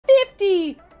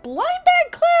50 blind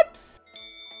bag clips.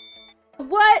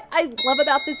 What I love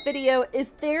about this video is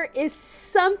there is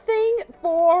something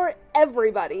for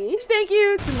everybody. Thank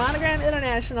you to Monogram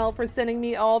International for sending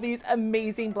me all these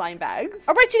amazing blind bags.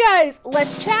 All right, you guys,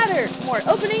 let's chatter. More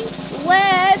opening.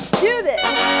 Let's do this.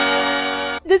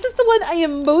 This is the one I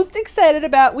am most excited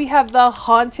about. We have the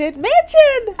Haunted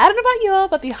Mansion. I don't know about y'all,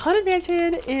 but the Haunted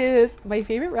Mansion is my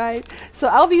favorite ride. So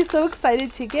I'll be so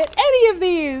excited to get any of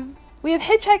these. We have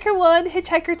Hitchhiker 1,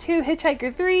 Hitchhiker 2,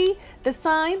 Hitchhiker 3, The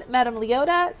Sign, Madame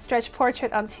Leota, Stretch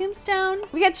Portrait on Tombstone.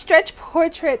 We got Stretch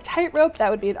Portrait Tightrope.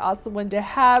 That would be an awesome one to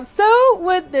have. So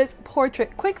would this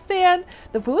Portrait Quicksand,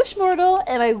 The Foolish Mortal,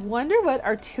 and I wonder what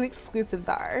our 2 exclusives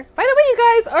are. By the way, you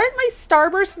guys, aren't my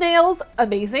Starburst nails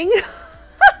amazing?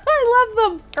 I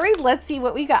love them. All right, let's see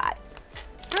what we got.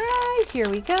 All right, here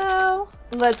we go.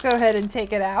 Let's go ahead and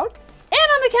take it out.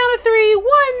 And on the count of 3,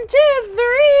 1, 2,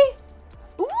 3.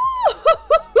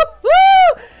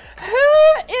 Who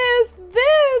is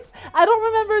this? I don't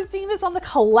remember seeing this on the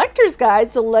collector's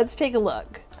guide, so let's take a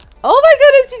look. Oh my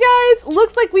goodness, you guys!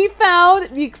 Looks like we found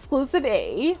the exclusive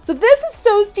A. So this is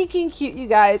so stinking cute, you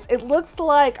guys. It looks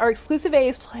like our exclusive A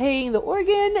is playing the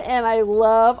organ, and I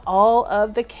love all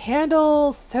of the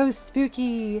candles. So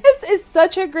spooky. This is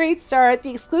such a great start.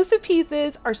 The exclusive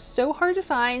pieces are so hard to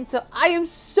find, so I am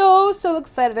so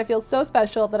excited. I feel so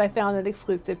special that I found an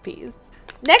exclusive piece.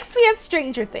 Next, we have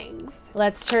Stranger Things.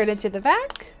 Let's turn into the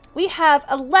back. We have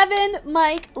 11,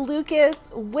 Mike, Lucas,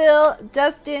 Will,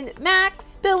 Dustin, Max,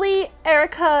 Billy,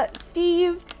 Erica,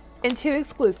 Steve, and 2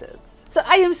 exclusives. So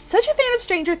I am such a fan of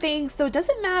Stranger Things, so it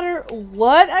doesn't matter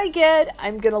what I get,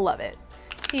 I'm gonna love it.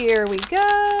 Here we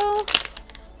go.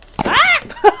 Ah!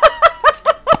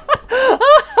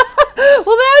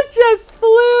 Well, that just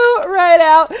flew right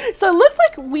out. So it looks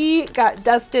like we got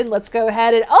Dustin. Let's go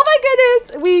ahead and, oh my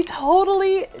goodness, we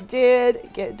totally did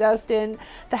get Dustin.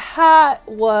 The hat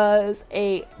was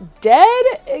a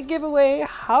dead giveaway.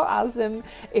 How awesome.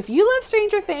 If you love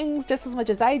Stranger Things just as much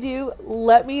as I do,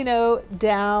 let me know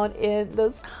down in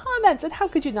those comments. And how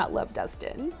could you not love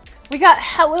Dustin? We got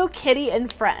Hello Kitty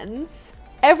and Friends.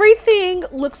 Everything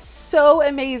looks so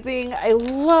amazing. I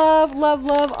love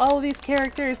all of these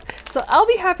characters. So I'll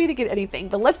be happy to get anything,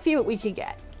 but let's see what we can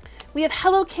get. We have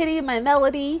Hello Kitty, My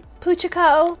Melody,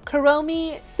 Puchiko,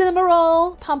 Kuromi,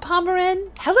 Cinnamoroll,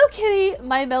 Pompomerin, Hello Kitty,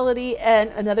 My Melody,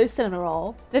 and another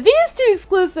Cinnamoroll. Now these 2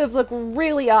 exclusives look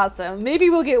really awesome.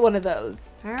 Maybe we'll get one of those.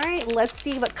 All right, let's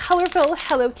see what colorful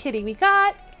Hello Kitty we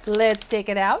got. Let's take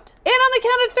it out. And on the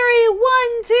count of 3,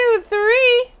 1, 2,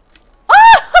 3.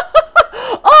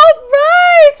 All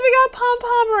right, so we got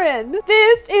Pompomerin.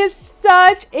 This is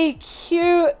such a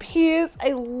cute piece.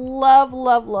 I love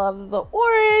the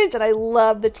orange, and I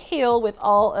love the tail with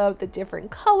all of the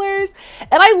different colors.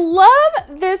 And I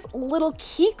love this little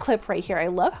key clip right here. I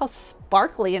love how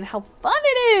sparkly and how fun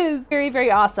it is.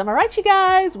 Very awesome. All right, you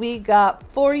guys, we got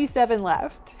 47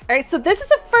 left. All right, so this is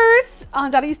a first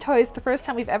on Daddy's Toys, the first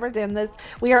time we've ever done this.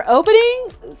 We are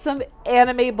opening some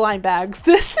anime blind bags.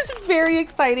 This is very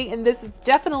exciting, and this is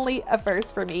definitely a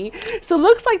first for me. So it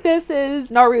looks like this is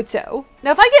Naruto.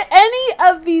 Now, if I get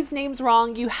any of these names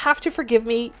wrong, you have to forgive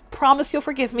me. Promise you'll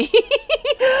forgive me.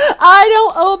 I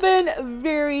don't open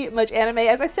very much anime.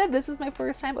 As I said, this is my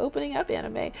first time opening up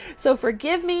anime. So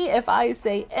forgive me if I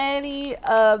say any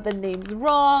of the names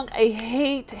wrong. I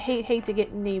hate to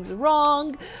get names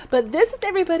wrong, but this is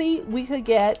everybody we could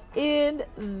get in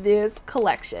this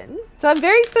collection. So I'm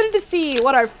very excited to see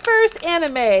what our first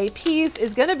anime piece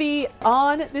is gonna be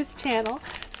on this channel.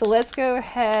 So let's go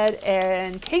ahead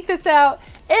and take this out.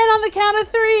 And on the count of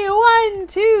 3, 1,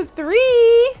 2,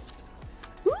 3.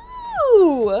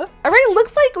 Ooh. All right,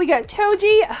 looks like we got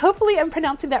Toji. Hopefully I'm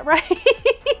pronouncing that right.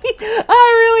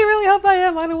 I really hope I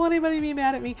am. I don't want anybody to be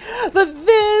mad at me. But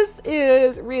this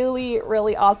is really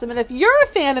awesome. And if you're a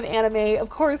fan of anime, of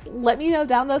course, let me know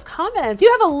down in those comments.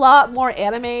 You have a lot more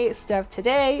anime stuff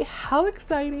today. How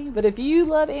exciting. But if you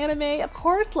love anime, of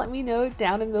course, let me know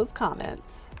down in those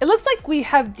comments. It looks like we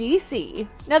have DC.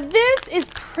 Now this is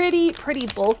pretty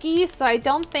bulky, so I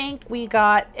don't think we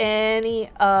got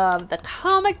any of the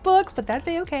comic books, but that's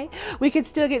a-okay. We could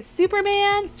still get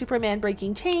Superman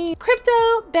Breaking Chains,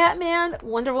 Crypto, Batman,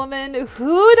 Wonder Woman.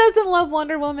 Who doesn't love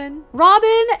Wonder Woman?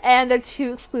 Robin, and the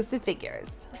 2 exclusive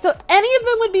figures. So any of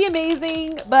them would be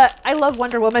amazing, but I love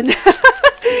Wonder Woman.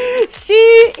 She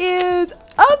is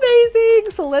amazing.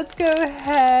 So let's go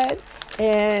ahead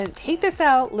and take this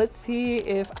out. Let's see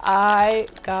if I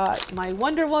got my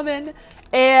Wonder Woman.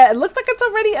 And it looks like it's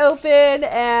already open,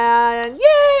 and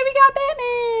yay, we got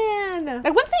Batman!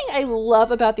 Now, one thing I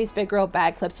love about these big girl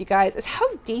bag clips, you guys, is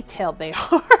how detailed they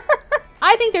are.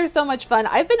 I think they're so much fun.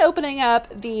 I've been opening up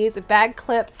these bag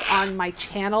clips on my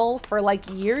channel for like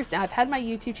years now. I've had my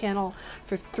YouTube channel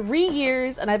for 3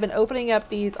 years and I've been opening up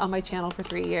these on my channel for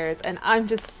 3 years. And I'm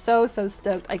just so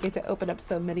stoked I get to open up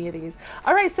so many of these.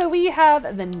 All right, so we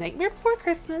have The Nightmare Before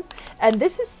Christmas and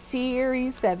this is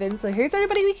series 7. So here's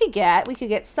everybody we could get. We could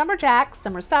get Summer Jack,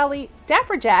 Summer Sally,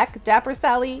 Dapper Jack, Dapper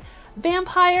Sally,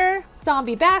 Vampire,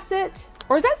 Zombie Bassett,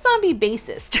 or is that Zombie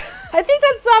Bassist? I think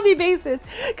that's Zombie Bassist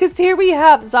because here we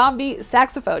have Zombie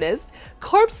Saxophonist,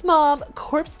 Corpse Mom,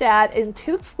 Corpse Dad in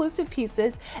 2 exclusive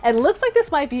pieces, and looks like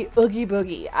this might be Oogie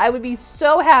Boogie. I would be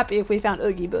so happy if we found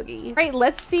Oogie Boogie. All right,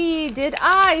 let's see. Did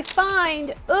I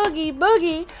find Oogie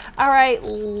Boogie? All right,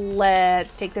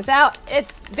 let's take this out.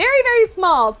 It's very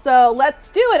small, so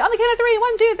let's do it. On the count of 3,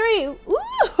 1, 2, 3. Ooh.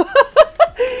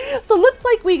 So it looks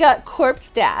like we got Corpse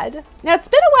Dad. Now it's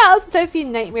been a while since I've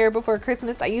seen Nightmare Before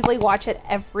Christmas. I usually watch it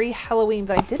every Halloween,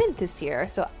 but I didn't this year.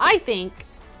 So I think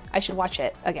I should watch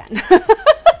it again.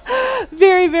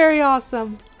 Very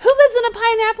awesome. Who lives in a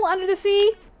pineapple under the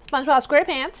sea? SpongeBob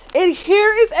SquarePants. And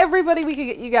here is everybody we can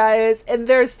get, you guys. And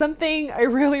there's something I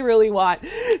really want.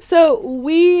 So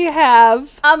we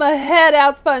have I'm a head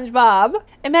out SpongeBob,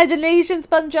 Imagination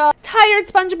SpongeBob, Tired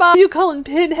SpongeBob, you call him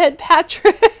Pinhead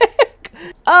Patrick.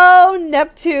 Oh,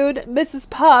 Neptune, Mrs.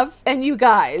 Puff, and you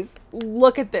guys,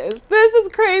 look at this. This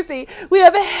is crazy. We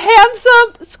have a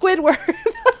handsome Squidward.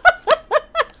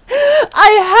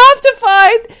 I have to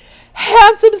find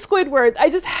handsome Squidward.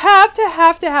 I just have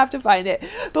to find it.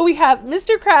 But we have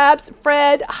Mr. Krabs,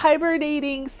 Fred,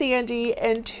 hibernating Sandy,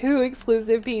 and 2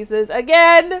 exclusive pieces.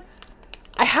 Again,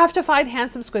 I have to find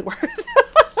handsome Squidward.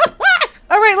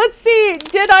 All right, let's see.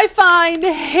 Did I find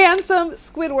handsome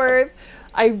Squidward?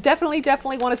 I definitely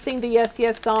want to sing the Yes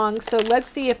Yes song. So let's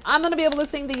see if I'm going to be able to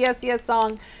sing the Yes Yes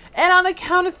song. And on the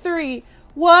count of 3,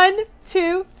 1,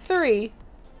 2, 3.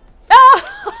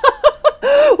 Ah!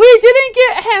 We didn't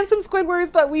get handsome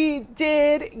Squidwards, but we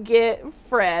did get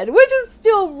Fred, which is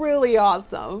still really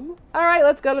awesome. All right,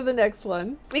 let's go to the next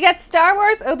one. We got Star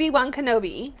Wars Obi-Wan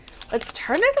Kenobi. Let's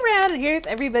turn it around and here's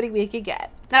everybody we could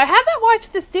get. Now I haven't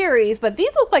watched the series, but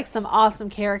these look like some awesome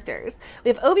characters. We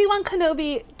have Obi-Wan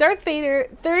Kenobi, Darth Vader,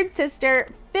 Third Sister,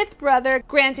 Fifth Brother,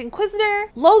 Grand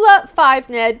Inquisitor, Lola, 5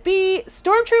 Ned B,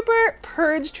 Stormtrooper,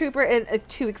 Purge Trooper, and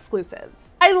 2 exclusives.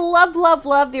 I love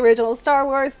the original Star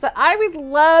Wars, so I would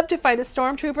love to find a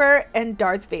Stormtrooper and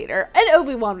Darth Vader, and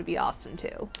Obi-Wan would be awesome too.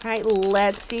 All right,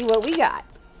 let's see what we got.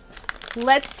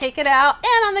 Let's take it out,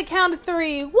 and on the count of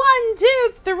 3, 1,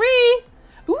 2, 3.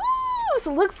 Ooh,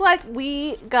 so it looks like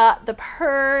we got the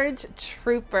Purge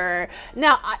Trooper.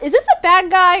 Now, is this a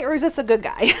bad guy or is this a good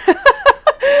guy?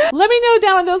 Let me know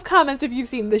down in those comments if you've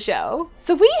seen the show.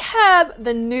 So we have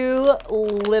the new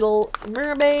Little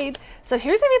Mermaid. So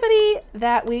here's everybody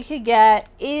that we could get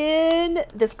in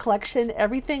this collection.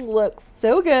 Everything looks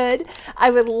so good. I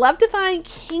would love to find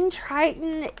King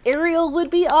Triton. Ariel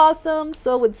would be awesome.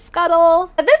 So would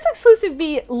Scuttle. This exclusive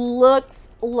bee looks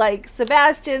like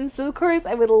Sebastian, so of course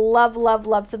I would love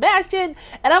Sebastian.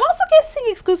 And I'm also guessing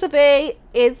exclusive A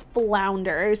is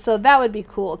Flounder, so that would be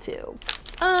cool too.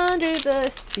 Under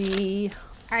the sea.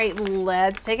 All right,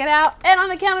 let's take it out. And on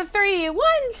the count of 3, 1,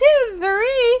 2,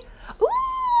 3.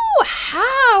 Ooh,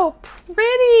 how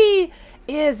pretty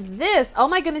is this? Oh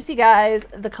my goodness, you guys,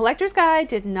 the collector's guide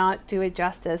did not do it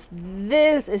justice.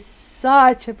 This is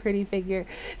such a pretty figure.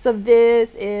 So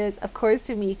this is, of course,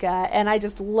 Tamika, and I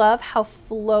just love how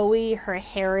flowy her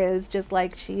hair is, just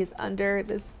like she's under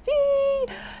the sea.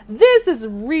 This is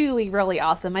really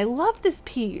awesome. I love this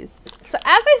piece. So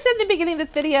as I said in the beginning of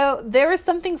this video, there is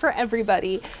something for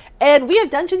everybody, and we have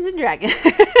Dungeons and Dragons.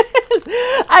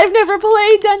 I've never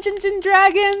played Dungeons and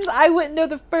Dragons. I wouldn't know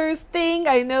the first thing.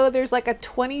 I know there's like a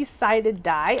 20-sided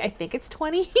die. I think it's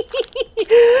 20.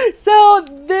 So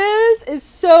this is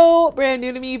so brand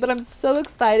new to me, but I'm so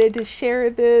excited to share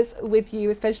this with you,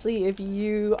 especially if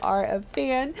you are a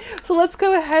fan. So let's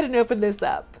go ahead and open this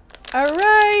up. All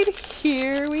right,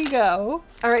 here we go.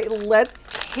 All right, let's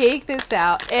take this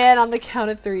out. And on the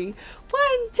count of 3, 1,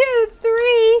 2,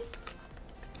 3.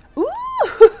 Ooh,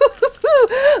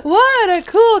 what a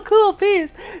cool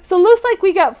piece. So it looks like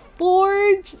we got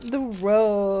Forge the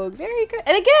Rogue. Very good.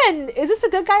 And again, is this a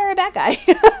good guy or a bad guy?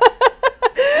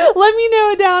 Let me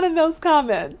know down in those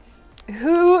comments.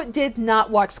 Who did not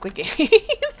watch Squid Games?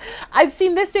 I've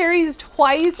seen this series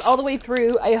twice all the way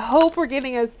through. I hope we're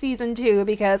getting a season 2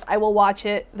 because I will watch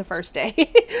it the first day.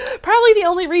 Probably the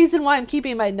only reason why I'm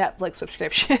keeping my Netflix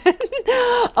subscription.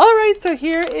 All right, so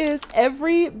here is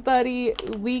everybody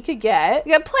we could get.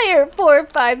 We got player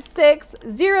 456,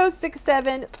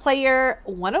 067, player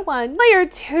 101, player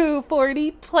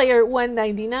 240, player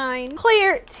 199,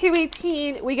 player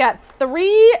 218. We got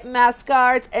 3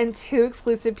 mascots and 2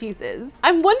 exclusive pieces.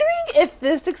 I'm wondering if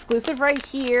this exclusive right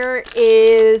here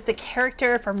is the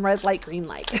character from Red Light, Green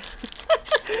Light.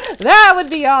 That would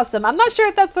be awesome. I'm not sure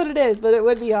if that's what it is, but it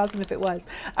would be awesome if it was.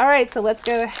 All right, so let's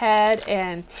go ahead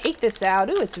and take this out.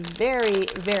 Ooh, it's very,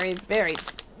 very, very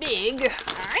big.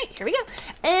 All right, here we go.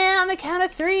 And on the count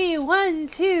of 3, 1,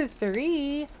 2,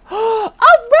 3. All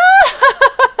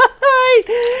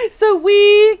right! So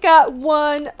we got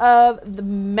one of the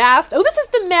mask. Oh, this is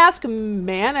the mask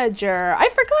manager. I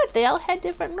forgot they all had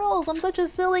different roles. I'm such a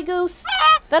silly goose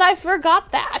that I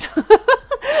forgot that.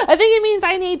 I think it means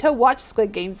I need to watch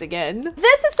Squid Games again.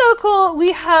 This is so cool.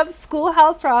 We have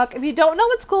Schoolhouse Rock. If you don't know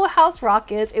what Schoolhouse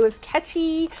Rock is, it was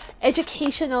catchy,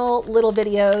 educational little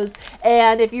videos.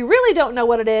 And if you really don't know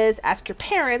what it is, ask your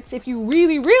parents. If you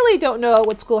really, really don't know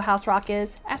what Schoolhouse Rock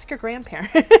is, ask your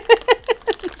grandparents.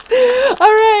 All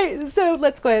right, so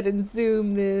let's go ahead and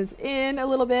zoom this in a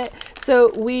little bit.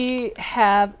 So we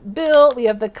have Bill, we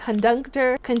have the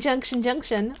conductor, conjunction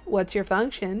junction, what's your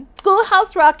function?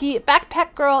 Schoolhouse Rocky,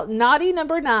 Backpack Girl, Naughty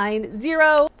Number 9,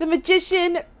 Zero, the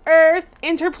Magician, Earth,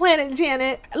 Interplanet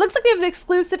Janet. It looks like we have an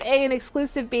exclusive A and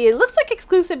exclusive B. It looks like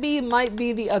exclusive B might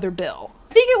be the other Bill.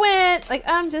 I think it went like,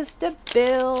 I'm just a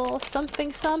Bill,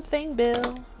 something, something,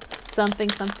 Bill, something,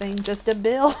 something, just a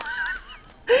Bill.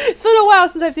 It's been a while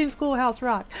since I've seen Schoolhouse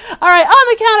Rock. All right, on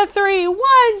the count of 3, 1,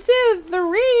 2,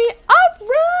 3. All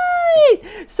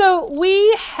right. So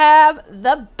we have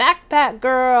the Backpack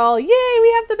Girl. Yay,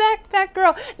 we have the Backpack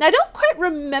Girl. Now, I don't quite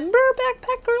remember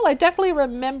Backpack Girl. I definitely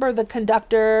remember the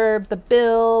conductor, the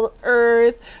Bill,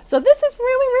 Earth. So this is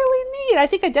really, really neat. I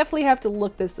think I definitely have to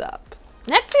look this up.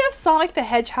 Next, we have Sonic the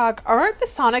Hedgehog. Aren't the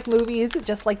Sonic movies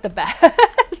just like the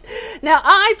best? Now,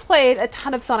 I played a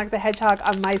ton of Sonic the Hedgehog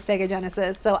on my Sega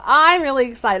Genesis, so I'm really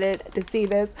excited to see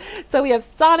this. So we have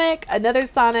Sonic, another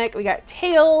Sonic. We got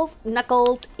Tails,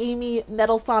 Knuckles, Amy,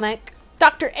 Metal Sonic,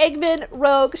 Dr. Eggman,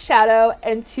 Rogue, Shadow,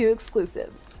 and 2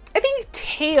 exclusives. I think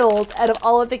Tails, out of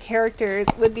all of the characters,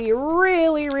 would be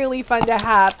really, really fun to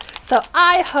have. So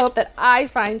I hope that I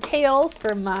find Tails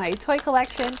for my toy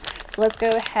collection. So let's go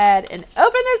ahead and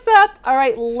open this up. All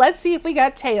right, let's see if we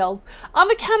got Tails. On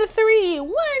the count of 3, 1,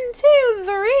 2,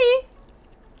 3.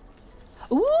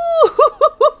 Ooh,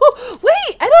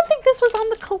 wait, I don't think this was on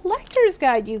the collector's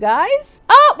guide, you guys.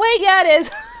 Oh, wait, yeah, it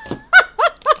is.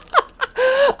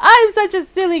 I'm such a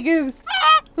silly goose.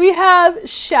 We have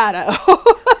Shadow.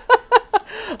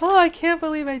 Oh, I can't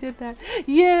believe I did that.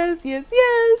 Yes, yes,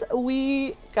 yes.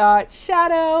 We got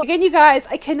Shadow. Again, you guys,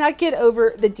 I cannot get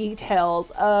over the details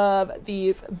of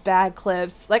these bag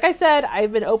clips. Like I said,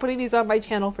 I've been opening these on my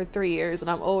channel for 3 years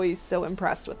and I'm always so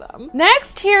impressed with them.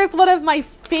 Next, here's one of my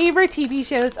favorite TV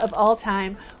shows of all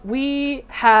time. We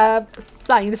have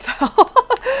Seinfeld.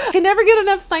 I can never get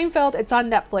enough Seinfeld. It's on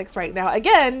Netflix right now.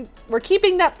 Again, we're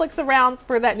keeping Netflix around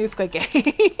for that new Squid Game.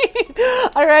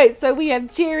 All right, so we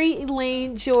have Jerry,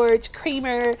 Elaine, George,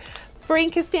 Kramer,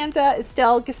 Frank Costanza,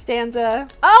 Estelle Costanza.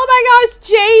 Oh my gosh,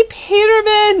 Jay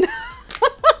Peterman.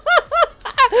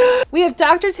 We have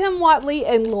Dr. Tim Watley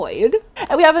and Lloyd.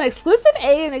 And we have an exclusive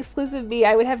A and exclusive B.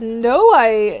 I would have no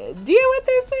idea what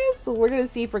this is, so we're gonna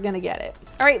see if we're gonna get it.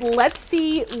 All right, let's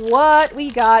see what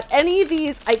we got. Any of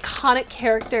these iconic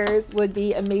characters would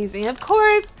be amazing. Of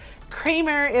course,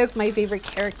 Kramer is my favorite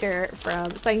character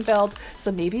from Seinfeld,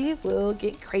 so maybe we'll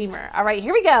get Kramer. All right,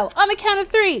 here we go. On the count of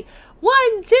 3,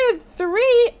 1, 2,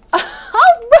 3. All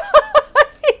right.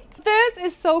 This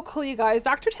is so cool, you guys.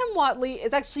 Dr. Tim Watley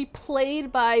is actually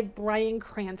played by Bryan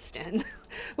Cranston,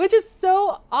 which is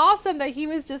so awesome that he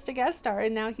was just a guest star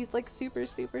and now he's like super,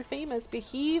 super famous, but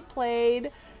he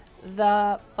played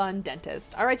the fun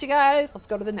dentist. All right, you guys, let's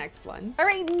go to the next one. All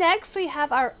right, next we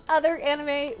have our other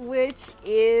anime, which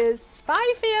is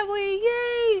Spy Family.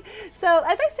 Yay! So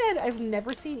as I said, I've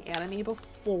never seen anime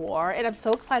before and I'm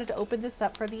so excited to open this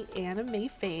up for the anime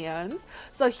fans.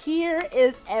 So here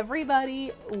is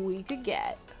everybody we could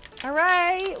get. All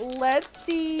right, let's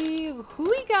see who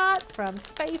we got from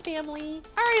Spy Family.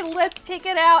 All right, let's take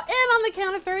it out. And on the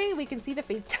count of 3, we can see the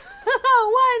face. 1,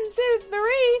 2,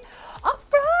 3. All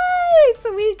right,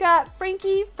 so we got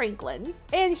Frankie Franklin.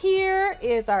 And here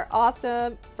is our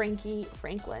awesome Frankie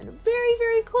Franklin. Very,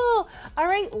 very cool. All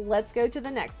right, let's go to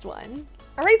the next one.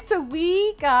 All right, so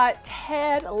we got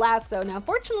Ted Lasso. Now,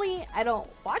 unfortunately, I don't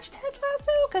watch Ted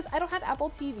Lasso because I don't have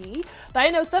Apple TV, but I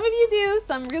know some of you do,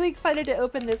 so I'm really excited to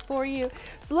open this for you.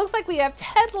 So it looks like we have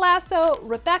Ted Lasso,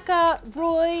 Rebecca,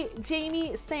 Roy,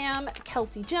 Jamie, Sam,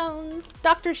 Kelsey Jones,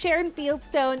 Dr. Sharon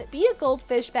Fieldstone, Be a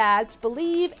Goldfish badge,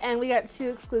 Believe, and we got 2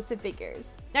 exclusive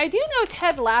figures. Now, I do know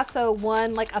Ted Lasso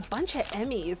won like a bunch of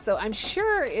Emmys, so I'm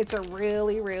sure it's a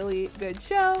really, really good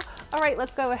show. All right,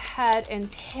 let's go ahead and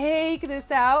take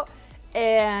this out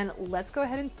and let's go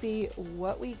ahead and see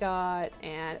what we got.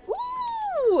 And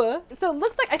ooh, so it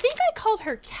looks like, I think I called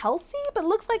her Kelsey, but it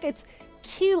looks like it's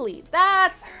Keely.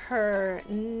 That's her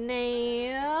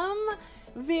name.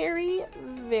 Very,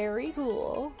 very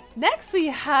cool. Next, we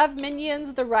have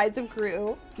Minions, The Rise of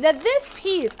Gru. Now this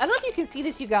piece, I don't know if you can see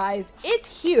this, you guys,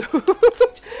 it's huge.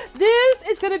 This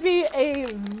is gonna be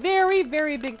a very,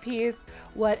 very big piece,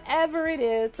 whatever it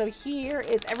is. So here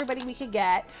is everybody we could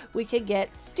get. We could get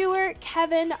Stuart,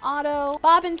 Kevin, Otto,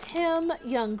 Bob and Tim,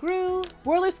 Young Gru,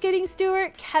 Roller Skating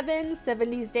Stuart, Kevin,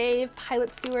 70s Dave,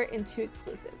 Pilot Stuart, and 2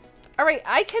 exclusives. All right,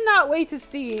 I cannot wait to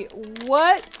see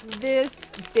what this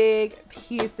big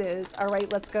piece is. All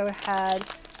right, let's go ahead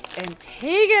and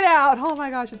take it out. Oh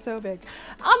my gosh, it's so big.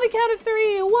 On the count of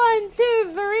 3, 1,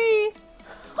 2, 3.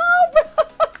 Oh,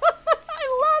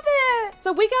 I love it.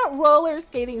 So we got Roller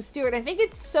Skating Stuart. I think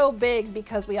it's so big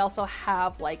because we also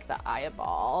have like the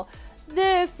eyeball.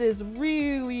 This is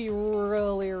really,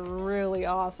 really, really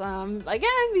awesome.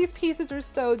 Again, these pieces are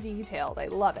so detailed. I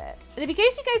love it. And in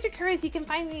case you guys are curious, you can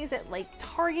find these at like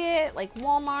Target, like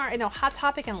Walmart. I know Hot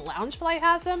Topic and Loungefly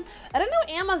has them. I don't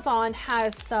know, Amazon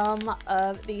has some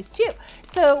of these too.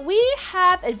 So we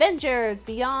have Avengers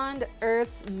Beyond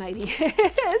Earth's Mightiest.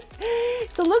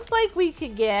 So it looks like we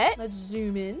could get, let's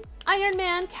zoom in, Iron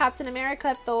Man, Captain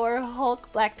America, Thor,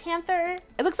 Hulk, Black Panther.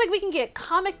 It looks like we can get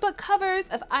comic book covers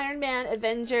of Iron Man,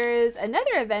 Avengers,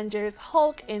 another Avengers,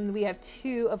 Hulk, and we have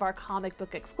 2 of our comic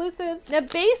book exclusives. Now,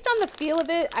 based on the feel of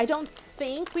it, I don't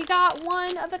think we got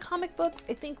one of the comic books.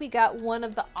 I think we got one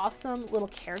of the awesome little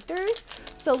characters.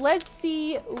 So let's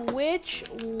see which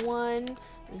one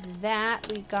that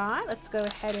we got. Let's go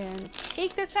ahead and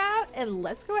take this out and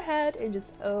let's go ahead and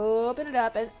just open it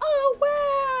up and oh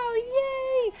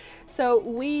wow, yay! So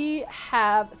we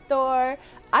have Thor.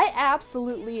 I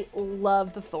absolutely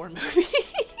love the Thor movies.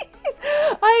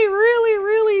 I really,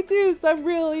 really do. So I'm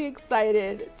really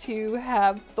excited to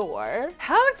have Thor.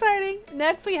 How exciting.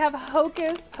 Next we have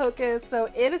Hocus Pocus. So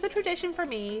it is a tradition for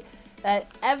me that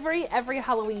every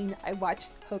Halloween I watch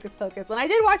Hocus Pocus, and I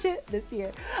did watch it this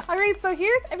year. All right, so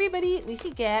here's everybody we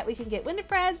can get. We can get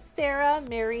Winifred, Sarah,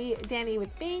 Mary, Danny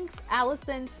with Binks,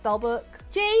 Allison, Spellbook,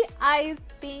 Jay, Eyes,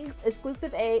 Binks,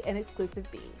 Exclusive A, and Exclusive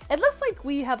B. It looks like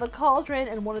we have a cauldron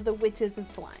and one of the witches is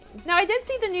blind. Now, I did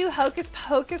see the new Hocus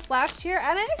Pocus last year,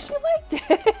 and I actually liked it.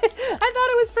 I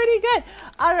thought it was pretty good.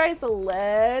 All right, so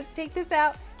let's take this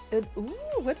out. And,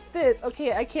 ooh, what's this?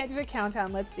 Okay, I can't do a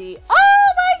countdown. Let's see. Oh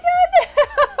my goodness!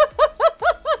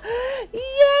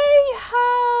 Yay!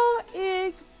 How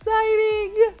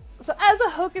exciting! So as a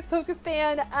Hocus Pocus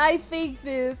fan, I think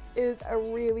this is a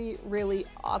really, really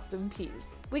awesome piece.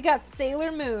 We got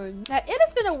Sailor Moon. Now, it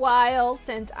has been a while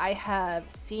since I have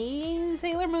seen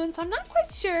Sailor Moon, so I'm not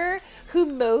quite sure who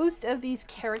most of these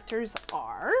characters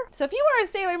are. So if you are a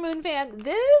Sailor Moon fan,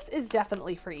 this is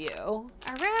definitely for you. All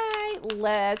right,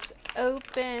 let's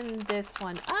open this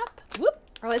one up. Whoop.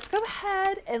 Or let's go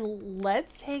ahead and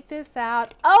let's take this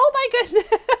out. Oh my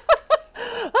goodness.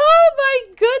 Oh my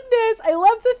goodness. I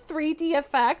love the 3D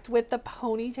effect with the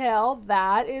ponytail.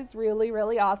 That is really,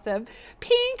 really awesome.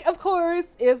 Pink, of course,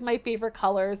 is my favorite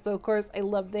color. So of course I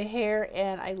love the hair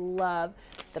and I love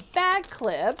the bag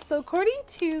clip. So according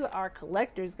to our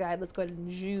collector's guide, let's go ahead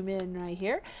and zoom in right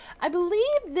here. I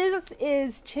believe this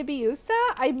is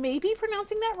Chibiusa. I may be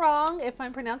pronouncing that wrong. If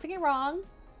I'm pronouncing it wrong,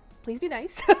 please be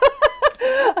nice.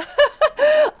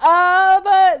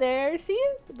 But there she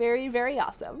is. Very, very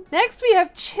awesome. Next, we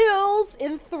have Chills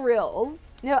and Thrills.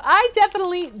 Now, I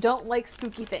definitely don't like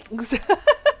spooky things.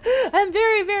 I'm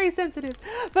very, very sensitive.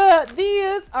 But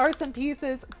these are some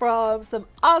pieces from some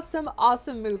awesome,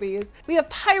 awesome movies. We have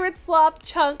Pirate Sloth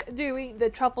Chunk doing the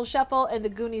Truffle Shuffle and the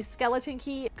Goonies Skeleton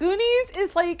Key. Goonies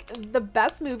is like the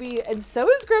best movie, and so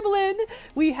is Gremlin.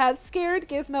 We have Scared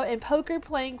Gizmo and Poker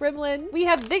playing Gremlin. We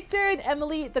have Victor and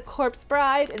Emily, the Corpse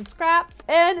Bride and Scraps,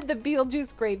 and the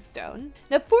Beetlejuice Gravestone.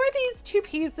 Now, for these 2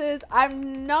 pieces,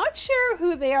 I'm not sure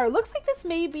who they are. Looks like this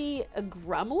may be a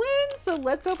Gremlin, so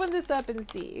let's open this up and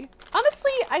see.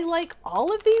 Honestly, I like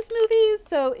all of these movies,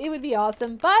 so it would be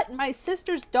awesome, but my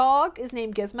sister's dog is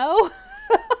named Gizmo.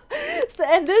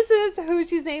 And this is who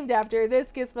she's named after, this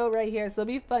Gizmo right here. So it'll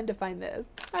be fun to find this.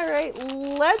 All right,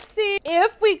 let's see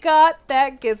if we got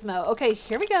that Gizmo. Okay,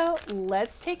 here we go.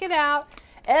 Let's take it out.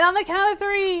 And on the count of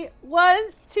 3, 1,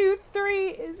 2, 3,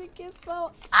 is it Gizmo?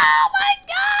 Oh my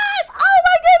gosh! Oh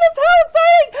my goodness, how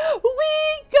exciting! We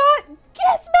got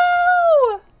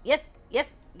Gizmo! Yes, yes,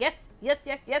 yes, yes,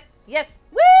 yes, yes, yes.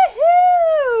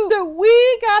 Woohoo! So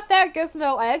we got that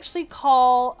Gizmo. I actually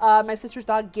call my sister's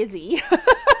dog Gizzy.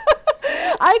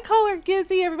 I call her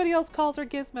Gizzy, everybody else calls her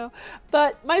Gizmo.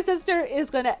 But my sister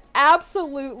is gonna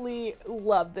absolutely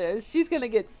love this. She's gonna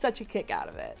get such a kick out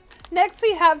of it. Next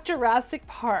we have Jurassic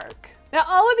Park. Now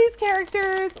all of these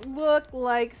characters look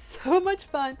like so much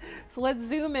fun. So let's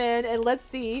zoom in and let's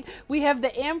see. We have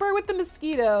the Amber with the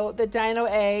mosquito, the dino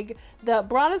egg, the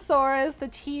Brontosaurus, the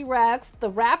T-Rex,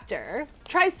 the raptor,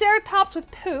 Triceratops with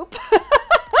poop,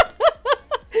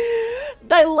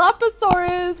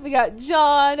 Dilophosaurus, we got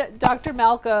John, Dr.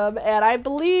 Malcolm, and I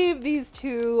believe these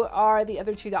two are the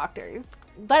other 2 doctors.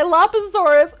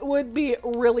 Dilophosaurus would be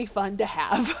really fun to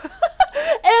have.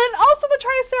 And also the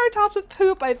Triceratops with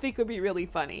poop I think would be really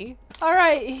funny. All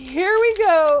right, here we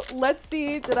go. Let's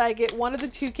see, did I get one of the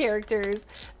 2 characters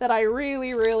that I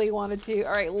really, really wanted to?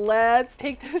 All right, let's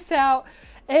take this out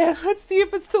and let's see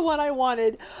if it's the one I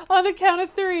wanted. On the count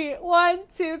of 3, 1,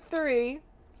 2, 3.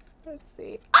 Let's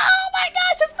see. Oh my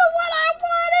gosh, it's the one I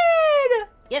wanted!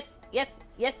 Yes, yes,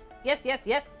 yes, yes, yes,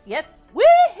 yes, yes.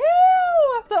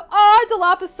 Woohoo! So our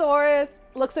Dilophosaurus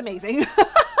looks amazing.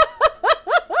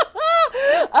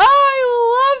 I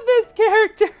love this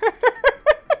character.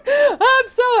 I'm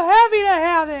so happy to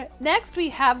have it. Next we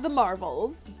have the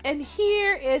Marvels. And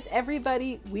here is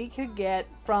everybody we could get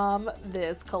from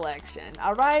this collection.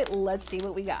 All right, let's see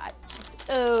what we got. Let's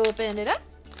open it up.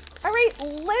 All right,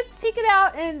 let's take it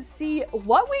out and see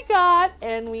what we got.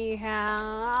 And we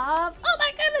have, oh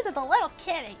my goodness, it's a little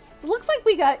kitty. So it looks like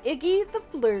we got Iggy the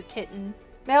Fleur kitten.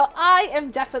 Now, I am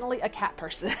definitely a cat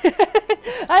person.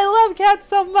 I love cats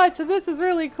so much, and this is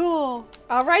really cool.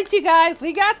 All right, you guys,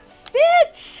 we got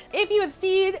Stitch. If you have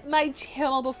seen my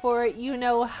channel before, you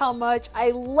know how much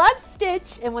I love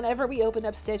Stitch. And whenever we open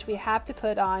up Stitch, we have to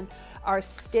put on our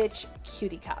Stitch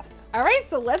cutie cuff. All right,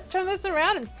 so let's turn this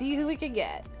around and see who we can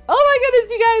get. Oh my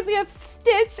goodness, you guys, we have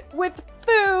Stitch with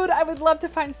food. I would love to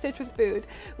find Stitch with food.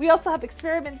 We also have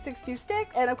Experiment 62 Stick,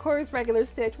 and of course, regular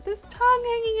Stitch with his tongue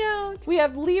hanging out. We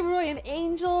have Leroy and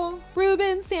Angel,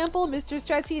 Ruben, Sample, Mr.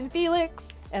 Stretchy, and Felix,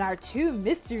 and our 2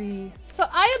 mystery. So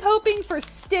I am hoping for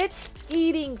Stitch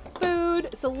eating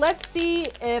food. So let's see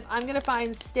if I'm gonna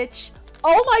find Stitch.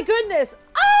 Oh my goodness.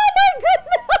 Oh my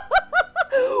goodness.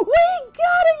 We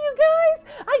got it, you guys.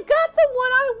 I got the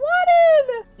one I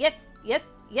wanted. Yes, yes,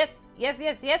 yes, yes,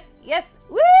 yes, yes, yes.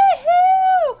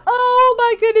 Woohoo! Oh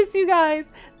my goodness, you guys.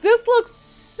 This looks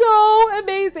so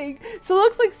amazing. So it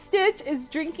looks like Stitch is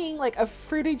drinking like a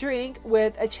fruity drink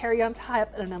with a cherry on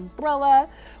top and an umbrella.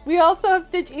 We also have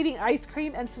Stitch eating ice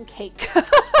cream and some cake.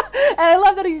 And I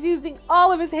love that he's using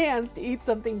all of his hands to eat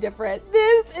something different.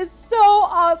 This is so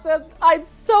awesome. I'm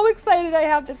so excited I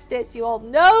have the Stitch. You all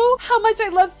know how much I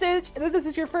love Stitch. And if this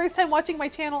is your first time watching my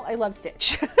channel, I love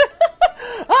Stitch.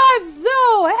 I'm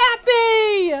so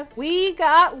happy! We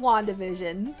got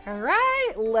WandaVision. All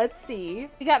right, let's see.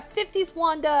 We got 50s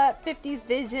Wanda, 50s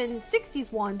Vision,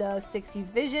 60s Wanda, 60s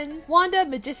Vision, Wanda,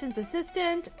 Magician's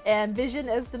Assistant, and Vision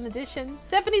as the Magician,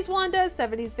 70s Wanda,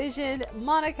 70s Vision,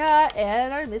 Monica,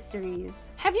 and our mysteries.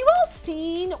 Have you all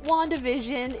seen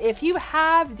WandaVision? If you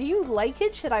have, do you like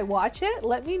it? Should I watch it?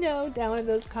 Let me know down in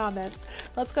those comments.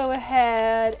 Let's go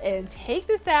ahead and take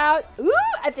this out. Ooh,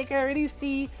 I think I already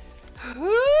see who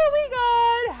we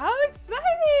got. How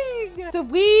exciting. So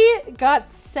we got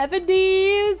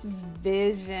 70s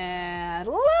Vision.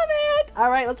 Love it.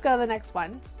 All right, let's go to the next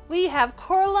one. We have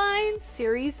Coraline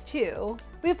Series 2.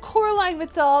 We have Coraline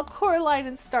with doll, Coraline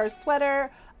in star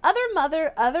sweater, Other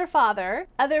Mother, Other Father,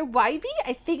 Other Wybie.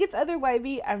 I think it's Other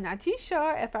Wybie. I'm not too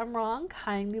sure. If I'm wrong,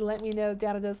 kindly let me know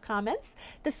down in those comments.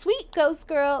 The Sweet Ghost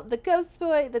Girl, the Ghost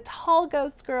Boy, the Tall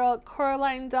Ghost Girl,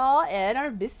 Coraline doll, and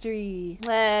our mystery.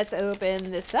 Let's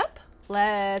open this up.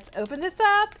 Let's open this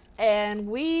up. And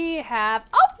we have,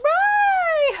 all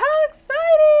right, how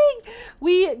exciting.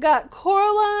 We got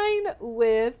Coraline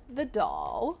with the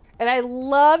doll. And I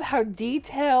love how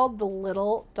detailed the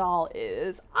little doll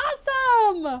is.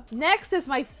 Awesome! Next is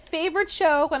my favorite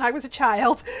show when I was a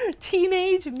child,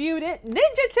 Teenage Mutant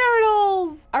Ninja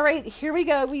Turtles. All right, here we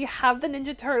go. We have the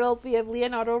Ninja Turtles. We have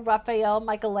Leonardo, Raphael,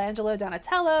 Michelangelo,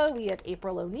 Donatello. We have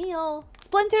April O'Neil,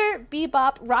 Splinter,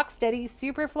 Bebop, Rocksteady,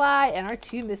 Superfly, and our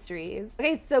 2 mysteries.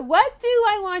 Okay, so what do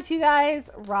I want, you guys?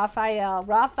 Raphael.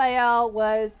 Raphael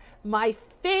was my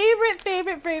favorite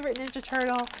Ninja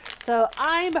Turtle. So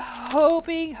I'm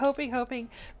hoping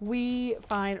we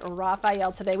find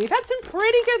Raphael today. We've had some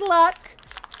pretty good luck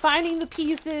finding the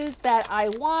pieces that I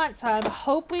want, so I'm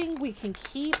hoping we can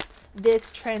keep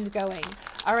this trend going.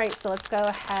 All right, so let's go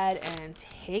ahead and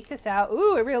take this out.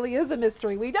 Ooh, it really is a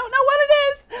mystery. We don't know what it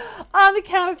is. On the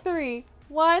count of 3.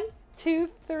 1, 2,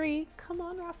 3. Come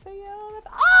on, Raphael.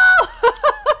 Oh!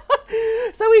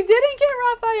 So we didn't get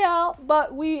Raphael,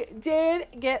 but we did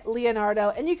get Leonardo.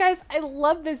 And you guys, I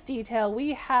love this detail.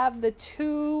 We have the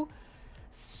 2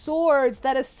 swords.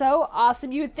 That is so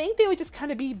awesome. You would think they would just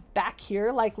kind of be back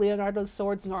here like Leonardo's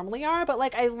swords normally are, but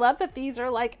like I love that these are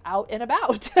like out and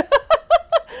about.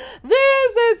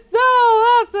 This is so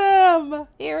awesome.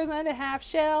 Here's and a half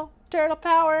shell turtle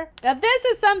power. Now this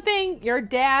is something your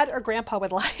dad or grandpa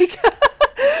would like.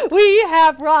 We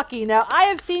have Rocky. Now I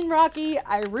have seen Rocky.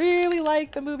 I really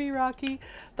like the movie Rocky,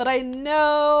 but I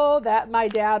know that my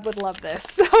dad would love this.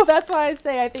 So that's why I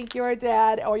say I think your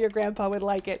dad or your grandpa would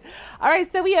like it. All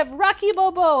right, so we have Rocky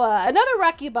Balboa, another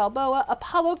Rocky Balboa,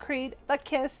 Apollo Creed, The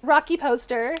Kiss, Rocky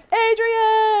poster,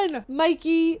 Adrian,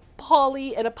 Mikey,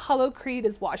 Paulie, and Apollo Creed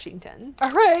is Washington.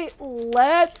 All right,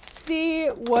 let's see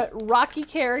what Rocky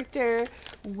character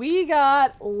we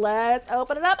got. Let's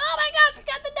open it up. Oh my gosh, we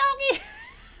got the doggy.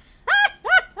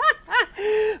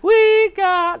 We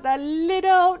got the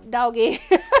little doggy.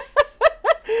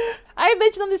 I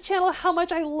mentioned on this channel how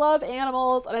much I love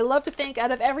animals, and I love to think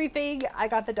out of everything, I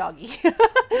got the doggy.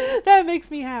 That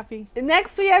makes me happy.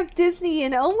 Next we have Disney,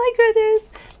 and oh my goodness,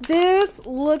 this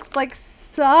looks like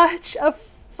such a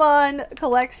fun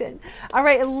collection. All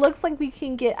right, it looks like we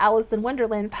can get Alice in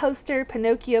Wonderland poster,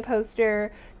 Pinocchio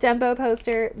poster, Dumbo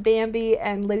poster, Bambi,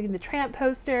 and Lady and the Tramp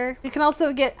poster. You can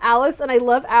also get Alice, and I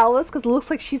love Alice because it looks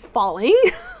like she's falling.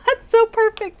 That's so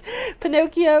perfect.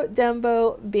 Pinocchio,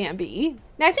 Dumbo, Bambi.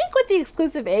 Now I think what the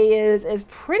exclusive A is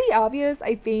pretty obvious.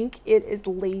 I think it is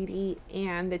Lady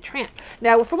and the Tramp.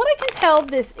 Now from what I can tell,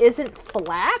 this isn't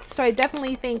flat, so I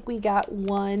definitely think we got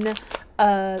one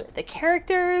of the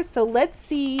characters. So let's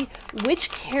see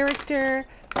which character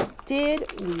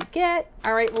did we get.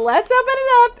 All right, let's open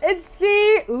it up and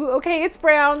see. Ooh, okay, it's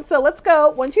brown. So let's go.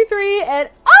 1, 2, 3, and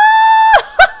oh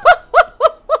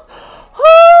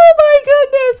my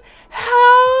goodness,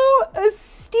 how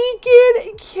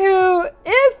stinking cute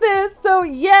is this? So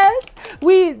yes,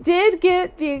 we did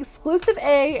get the exclusive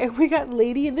A, and we got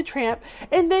Lady and the Tramp,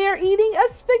 and they are eating a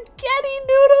spaghetti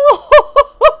noodle.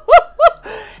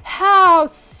 How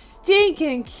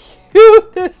stinking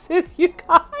cute this is, you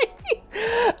guys.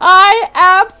 I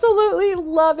absolutely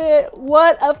love it.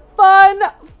 What a fun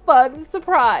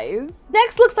surprise.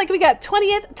 Next, looks like we got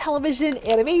 20th television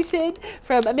animation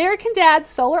from American Dad,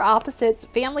 Solar Opposites,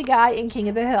 Family Guy, and King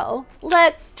of the Hill.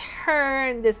 Let's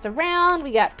turn this around.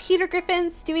 We got Peter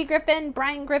Griffin, Stewie Griffin,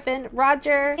 Brian Griffin,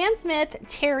 Roger, Ann Smith,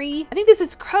 Terry. I think this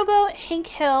is Krovo, Hank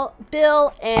Hill,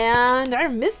 Bill, and our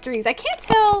mysteries. I can't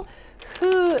tell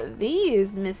who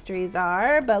these mysteries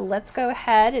are, but let's go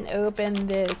ahead and open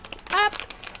this up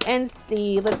and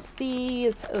see. Let's see.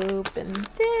 Let's open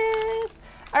this.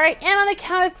 All right, and on the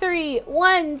count of 3,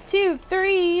 1, 2,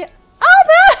 3. Oh,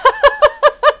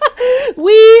 no!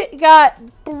 We got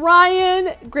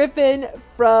Brian Griffin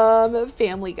from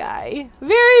Family Guy.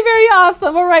 Very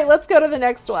awesome. All right, let's go to the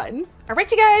next one. All right,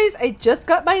 you guys, I just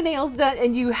got my nails done,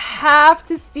 and you have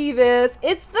to see this.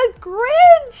 It's the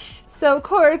Grinch. So, of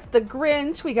course, the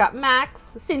Grinch, we got Max,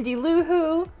 Cindy Lou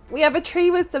Who. We have a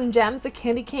tree with some gems, a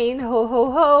candy cane, ho ho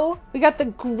ho. We got the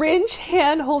Grinch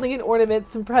hand holding an ornament,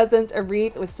 some presents, a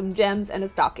wreath with some gems, and a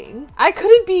stocking. I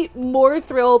couldn't be more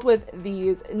thrilled with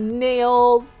these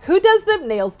nails. Who does them?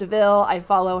 Nails DeVille. I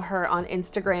follow her on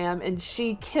Instagram, and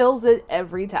she kills it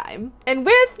every time. And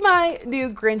with my new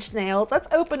Grinch nails, let's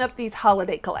open up these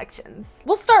holiday collections.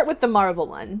 We'll start with the Marvel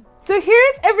one. So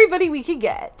here's everybody we can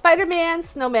get. Spider-Man,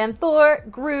 Snowman Thor,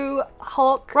 Gru,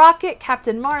 Hulk, Rocket,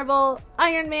 Captain Marvel,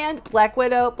 Iron Man, Black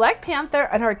Widow, Black Panther,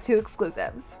 and our 2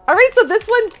 exclusives. All right, so this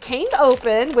one came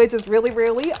open, which is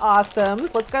really awesome.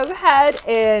 So let's go ahead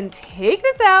and take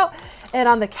this out. And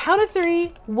on the count of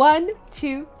 3, 1,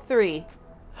 2, 3.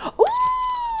 Ooh!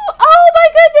 Oh my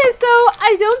goodness, so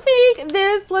I don't think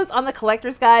this was on the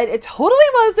collector's guide. It totally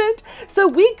wasn't. So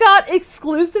we got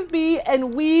exclusive B,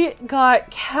 and we got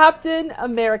Captain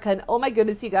America. And oh my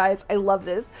goodness, you guys, I love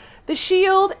this. The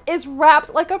shield is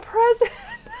wrapped like a present.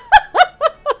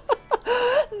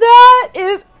 That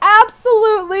is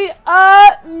absolutely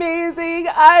amazing.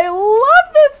 I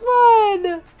love this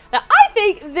one. Now, I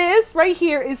think this right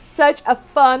here is such a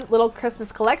fun little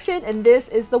Christmas collection, and this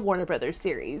is the Warner Brothers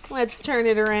series. Let's turn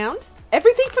it around.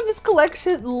 Everything from this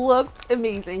collection looks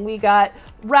amazing. We got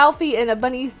Ralphie in a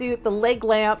bunny suit, the leg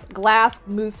lamp, glass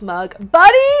moose mug,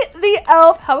 Buddy the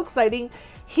elf, how exciting,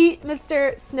 Heat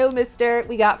Mister, Snow Mister.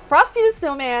 We got Frosty the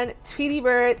Snowman, Tweety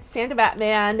Bird, Santa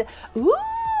Batman. Ooh,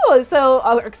 so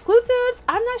our exclusives,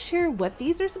 I'm not sure what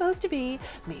these are supposed to be.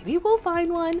 Maybe we'll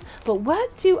find one, but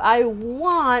what do I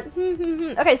want?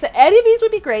 Okay, so any of these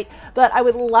would be great, but I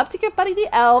would love to get Buddy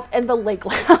the Elf and the Lake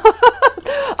Lamp.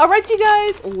 All right, you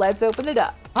guys, let's open it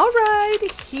up. All right,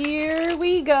 here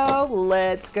we go.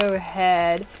 Let's go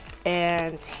ahead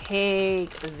and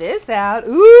take this out.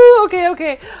 Ooh,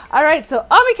 okay. All right, so on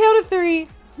the count of 3,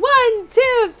 1,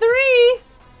 2, 3.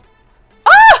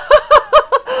 Oh!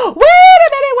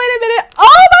 Wait a minute.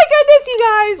 Oh my goodness, you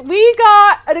guys. We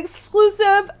got an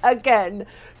exclusive again.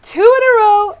 2 in a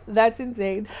row. That's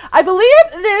insane. I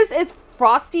believe this is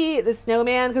Frosty the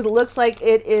Snowman because it looks like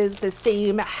it is the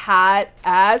same hat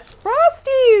as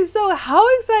Frosty. So how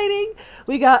exciting.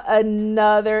 We got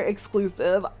another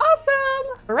exclusive.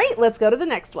 Awesome. All right, let's go to the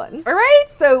next one. All right,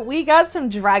 so we got some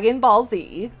Dragon Ball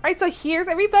Z. All right, so here's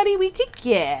everybody we could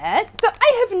get. So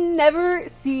I have never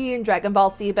seen Dragon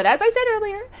Ball Z, but as I said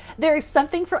earlier, there is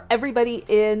something for everybody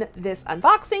in this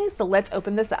unboxing. So let's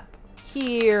open this up.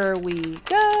 Here we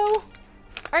go.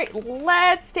 All right,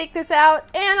 let's take this out.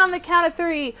 And on the count of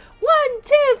 3, 1,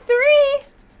 2, 3.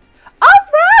 All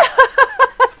right.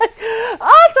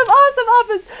 Awesome.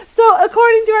 So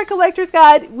according to our collector's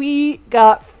guide, we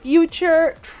got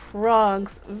future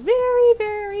Trunks.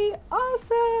 Very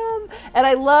awesome. And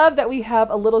I love that we have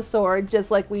a little sword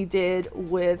just like we did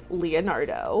with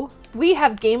Leonardo. We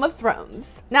have Game of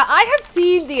Thrones. Now I have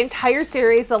seen the entire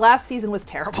series. The last season was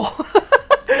terrible.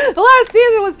 The last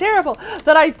season was terrible,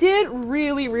 but I did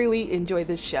really enjoy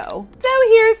this show. So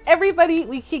here's everybody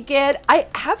we could get. I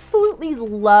absolutely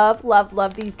love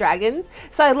these dragons.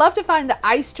 So I love to find the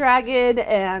ice dragon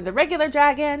and the regular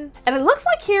dragon. And it looks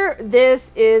like here,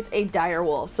 this is a dire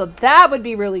wolf. So that would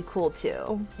be really cool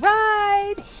too.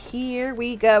 Right, here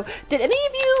we go. Did any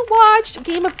of you watch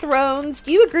Game of Thrones?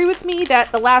 Do you agree with me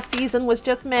that the last season was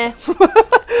just meh?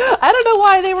 I don't know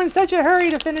why they were in such a hurry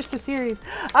to finish the series.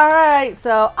 All right,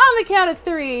 so on the count of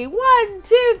 3, 1,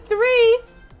 2, 3.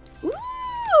 Ooh,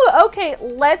 okay,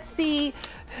 let's see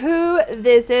who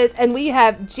this is. And we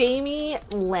have Jaime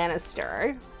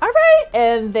Lannister. All right,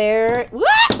 and there,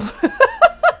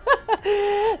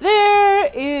 there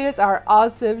is our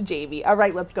awesome Jaime. All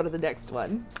right, let's go to the next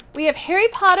one. We have Harry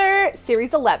Potter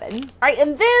Series 11. All right,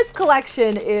 and this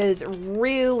collection is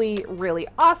really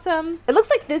awesome. It looks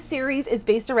like this series is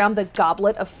based around the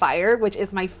Goblet of Fire, which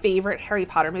is my favorite Harry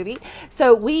Potter movie.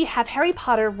 So we have Harry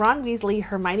Potter, Ron Weasley,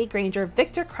 Hermione Granger,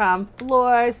 Victor Crumb,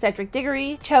 Fleur, Cedric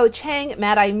Diggory, Cho Chang,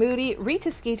 Mad-Eye Moody, Rita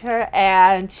Skeeter,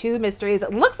 and 2 mysteries.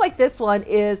 It looks like this one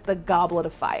is the Goblet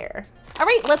of Fire. All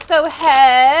right, let's go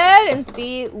ahead and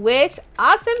see which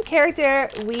awesome character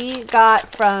we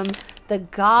got from the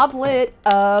Goblet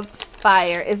of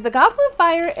Fire. Is the Goblet of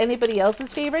Fire anybody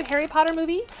else's favorite Harry Potter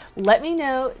movie? Let me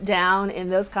know down in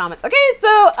those comments. Okay,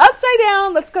 so upside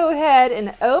down, let's go ahead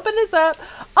and open this up.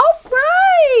 All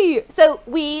right, so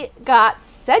we got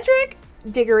Cedric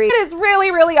Diggory. It is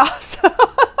really awesome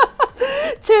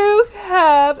to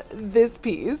have this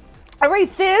piece. All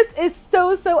right, this is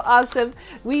so awesome.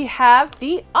 We have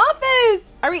The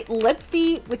Office. All right, let's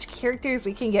see which characters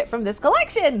we can get from this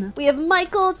collection. We have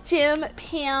Michael, Jim,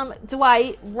 Pam,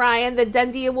 Dwight, Ryan, the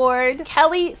Dundee Award,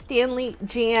 Kelly, Stanley,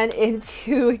 Jan, and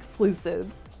 2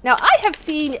 exclusives. Now, I have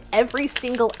seen every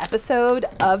single episode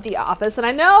of The Office, and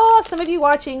I know some of you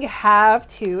watching have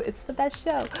too. It's the best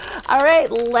show. All right,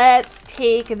 let's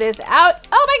take this out.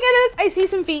 Oh my goodness, I see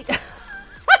some feet.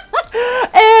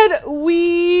 And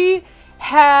we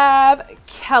have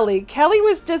Kelly. Kelly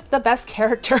was just the best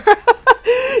character.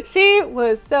 She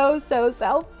was so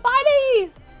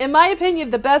funny. In my opinion,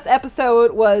 the best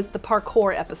episode was the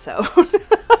parkour episode.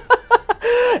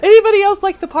 Anybody else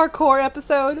like the parkour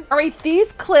episode? All right,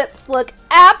 these clips look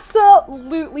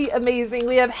absolutely amazing.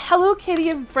 We have Hello Kitty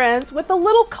and friends with a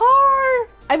little car.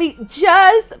 I mean,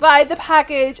 just by the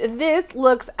package, this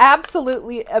looks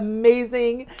absolutely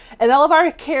amazing. And all of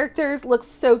our characters look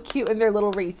so cute in their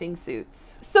little racing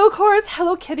suits. So of course,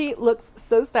 Hello Kitty looks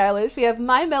so stylish. We have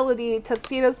My Melody,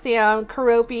 Tuxedo Sam,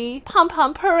 Karopi, Pom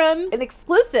Pom Purim, an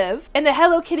exclusive, and the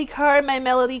Hello Kitty car, My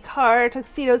Melody car,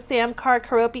 Tuxedo Sam car,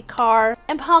 Karopi car,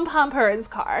 and Pom Pom Purim's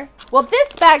car. Well,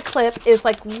 this bag clip is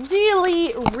like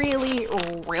really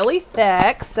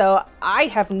thick, so I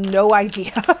have no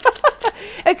idea.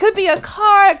 It could be a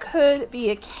car, it could be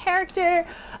a character.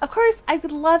 Of course, I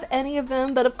would love any of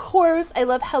them, but of course, I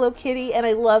love Hello Kitty and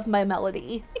I love My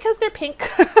Melody because they're pink.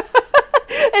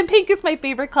 And pink is my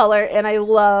favorite color, and I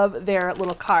love their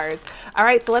little cards. All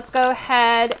right, so let's go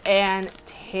ahead and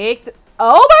take the,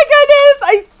 oh my goodness,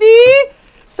 I see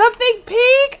something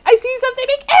pink. I see something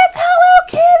pink. It's Hello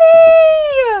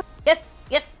Kitty. Yes,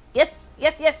 yes, yes,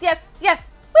 yes, yes, yes, yes.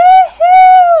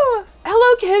 Woohoo!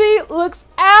 Hello Kitty looks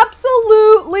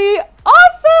absolutely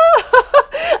awesome.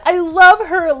 I love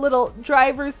her little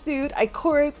driver suit. Of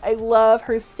course, I love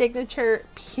her signature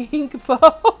pink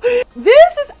bow.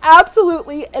 This is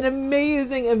absolutely an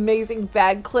amazing, amazing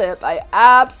bag clip. I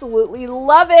absolutely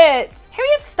love it. Here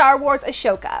we have Star Wars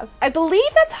Ashoka. I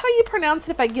believe that's how you pronounce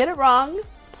it. If I get it wrong,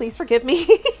 please forgive me.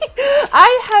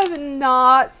 I have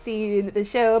not seen the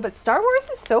show, but Star Wars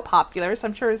is so popular, so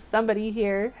I'm sure somebody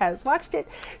here has watched it.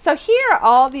 So here are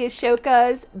all the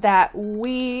Ashokas that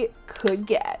we could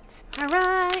get. All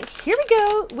right, here we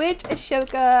go. Which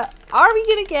Ashoka are we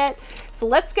gonna get? So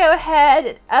let's go ahead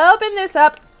and open this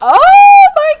up. Oh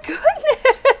my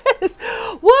goodness!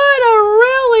 What a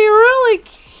really, really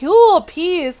cool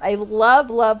piece. I love,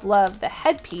 love, love the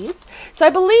headpiece. So I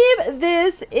believe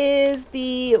this is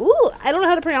the, ooh, I don't know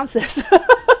how to pronounce this.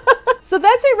 So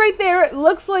that's it right there. It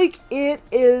looks like it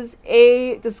is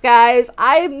a disguise.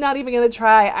 I'm not even gonna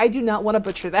try. I do not want to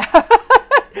butcher that.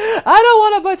 I don't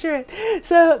want to butcher it.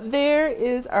 So there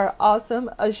is our awesome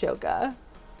Ashoka.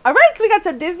 All right, so we got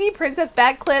some Disney Princess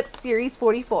Bag Clips Series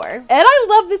 44. And I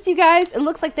love this, you guys. It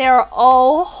looks like they are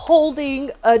all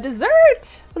holding a dessert.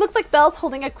 It looks like Belle's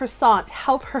holding a croissant.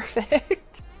 How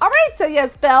perfect. All right, so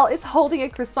yes, Belle is holding a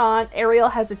croissant. Ariel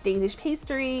has a Danish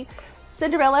pastry.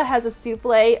 Cinderella has a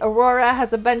souffle. Aurora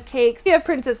has a bundt cake. We have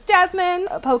Princess Jasmine,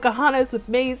 Pocahontas with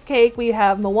maize cake. We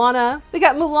have Moana. We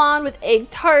got Mulan with egg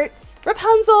tarts,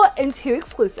 Rapunzel, and 2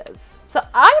 exclusives. So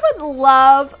I would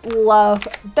love, love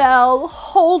Belle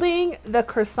holding the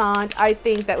croissant. I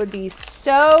think that would be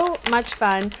so much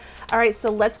fun. All right, so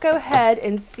let's go ahead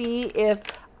and see if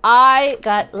I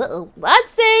got,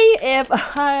 let's see if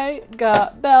I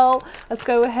got Belle. Let's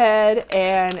go ahead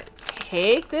and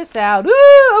take this out.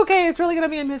 Ooh, okay, it's really gonna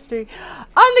be a mystery.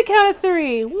 On the count of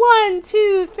 3. 1,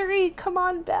 2, 3. Come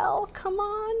on, Belle. Come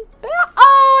on, Belle.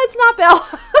 Oh, it's not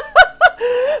Belle.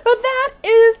 But that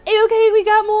is okay. We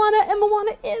got Moana, and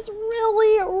Moana is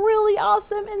really, really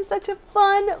awesome and such a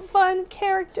fun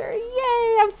character.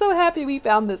 Yay! I'm so happy we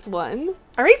found this one.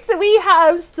 All right, so we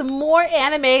have some more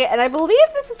anime, and I believe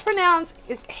this is pronounced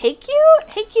Haikyuu?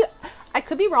 Haikyuu? I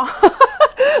could be wrong. Like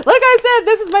I said,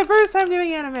 this is my first time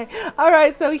doing anime. All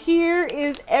right, so here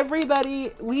is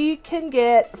everybody we can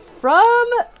get from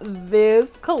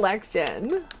this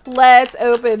collection. Let's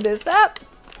open this up.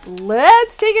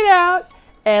 Let's take it out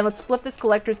and let's flip this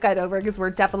collector's guide over because we're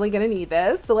definitely going to need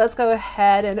this. So let's go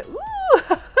ahead and,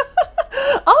 ooh.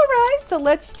 All right, so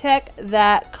let's check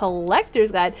that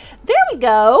collector's guide. There we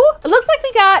go. It looks like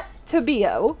we got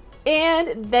Tobio,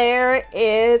 and there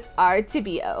is our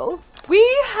Tobio. We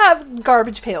have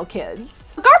Garbage Pail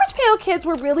Kids. Garbage Pail Kids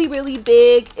were really, really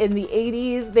big in the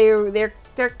 80s.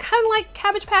 They're kind of like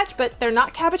Cabbage Patch, but they're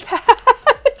not Cabbage Patch.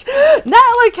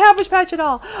 Not like Cabbage Patch at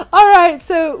all. All right,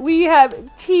 so we have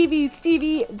TV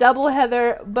Stevie, Double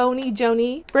Heather, Boney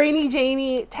Joni, Brainy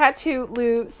Janie, Tattoo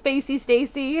Lou, Spacey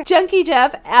Stacy, Junkie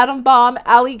Jeff, Atom Bomb,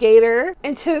 Alligator,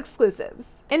 and 2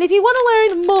 exclusives. And if you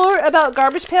want to learn more about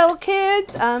Garbage Pail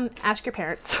Kids, ask your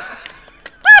parents.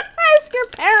 Ask your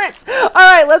parents. All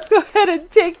right, let's go ahead and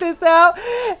take this out.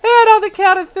 And on the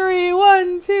count of 3,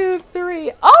 1, 2,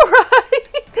 3. All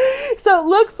right. So it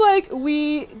looks like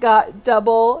we got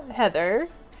Double Heather.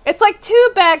 It's like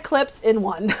 2 bag clips in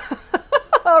one.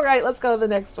 All right, let's go to the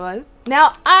next one.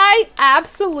 Now, I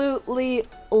absolutely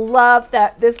love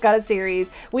that this got a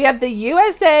series. We have the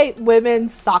USA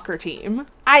Women's Soccer Team.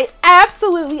 I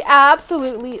absolutely,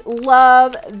 absolutely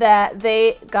love that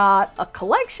they got a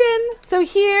collection. So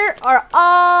here are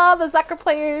all the soccer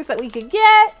players that we could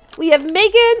get. We have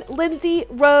Megan, Lindsay,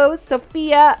 Rose,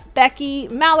 Sophia, Becky,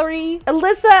 Mallory,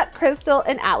 Alyssa, Crystal,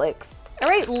 and Alex. All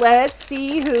right, let's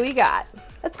see who we got.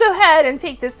 Let's go ahead and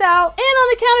take this out. And on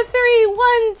the count of 3,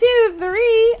 1, 2,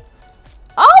 3.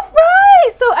 All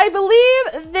right, so I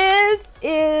believe this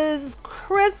is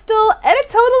Crystal, and it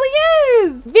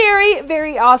totally is. Very,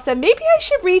 very awesome. Maybe I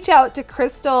should reach out to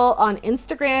Crystal on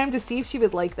Instagram to see if she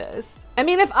would like this. I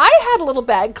mean, if I had a little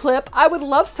bag clip, I would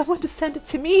love someone to send it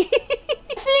to me.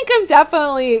 I think I'm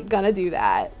definitely gonna do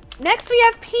that. Next, we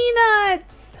have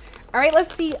Peanuts. All right,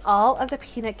 let's see all of the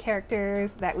Peanut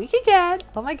characters that we can get.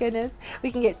 Oh my goodness.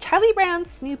 We can get Charlie Brown,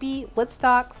 Snoopy,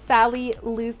 Woodstock, Sally,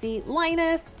 Lucy,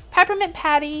 Linus, Peppermint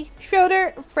Patty,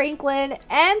 Schroeder, Franklin,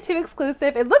 and 2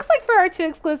 exclusive. It looks like for our 2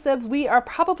 exclusives, we are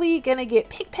probably gonna get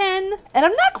Pigpen, and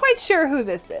I'm not quite sure who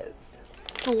this is.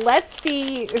 So let's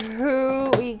see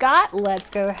who we got. Let's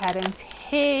go ahead and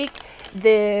take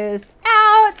this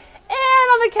out.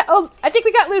 And on the count, oh, I think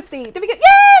we got Lucy. Did we get,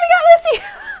 yeah, we got Lucy.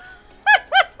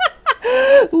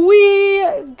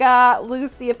 We got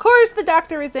Lucy. Of course, the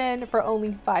doctor is in for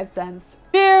only 5 cents.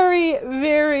 Very,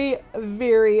 very,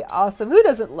 very awesome. Who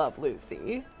doesn't love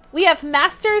Lucy? We have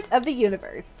Masters of the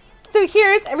Universe. So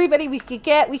here's everybody we could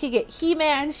get. We could get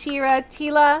He-Man, She-Ra,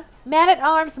 Teela,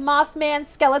 Man-at-Arms, Mossman,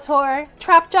 Skeletor,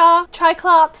 Trapjaw,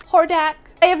 Triclops, Hordak.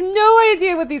 I have no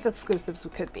idea what these exclusives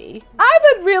could be. I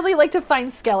would really like to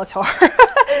find Skeletor.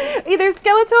 Either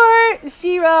Skeletor,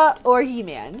 She-Ra, or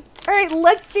He-Man. All right,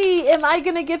 let's see. Am I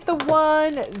gonna get the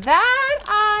one that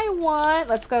I want?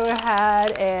 Let's go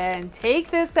ahead and take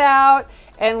this out.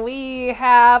 And we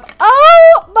have,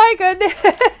 oh my goodness.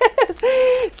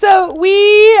 So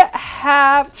we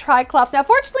have Triclops. Now,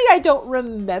 fortunately, I don't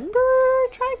remember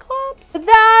Triclops.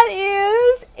 That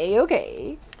is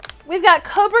a-okay. We've got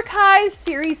Cobra Kai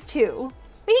Series 2.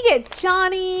 We can get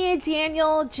Johnny,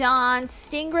 Daniel, John,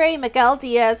 Stingray, Miguel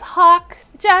Diaz, Hawk,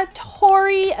 Jet,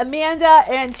 Tori, Amanda,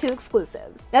 and 2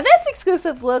 exclusives. Now this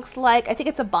exclusive looks like, I think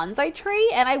it's a bonsai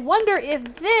tree, and I wonder if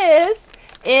this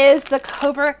is the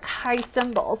Cobra Kai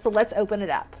symbol. So let's open it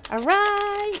up. All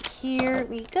right, here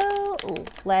we go.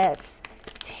 Let's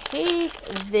take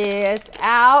this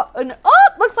out. And oh,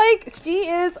 looks like she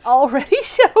is already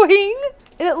showing.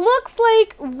 It looks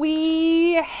like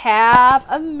we have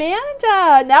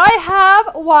Amanda. Now I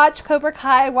have watched Cobra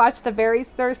Kai, watched the very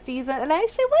first season, and I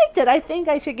actually liked it. I think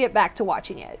I should get back to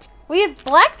watching it. We have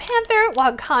Black Panther,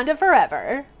 Wakanda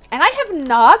Forever. And I have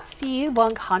not seen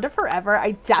Wakanda Forever.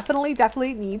 I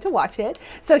definitely need to watch it.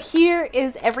 So here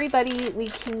is everybody we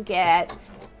can get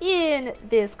in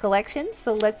this collection.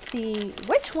 So let's see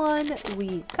which one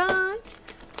we got.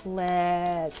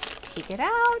 Let's take it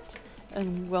out.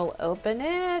 And we'll open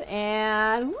it,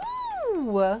 and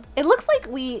woo! It looks like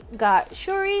we got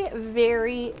Shuri.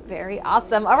 Very, very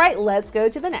awesome. All right, let's go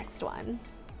to the next one.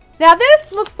 Now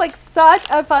this looks like such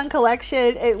a fun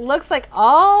collection. It looks like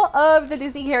all of the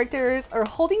Disney characters are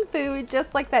holding food,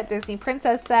 just like that Disney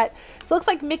princess set. It looks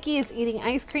like Mickey is eating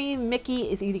ice cream, Mickey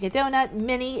is eating a donut,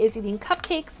 Minnie is eating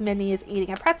cupcakes, Minnie is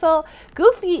eating a pretzel,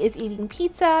 Goofy is eating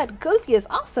pizza, Goofy is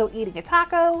also eating a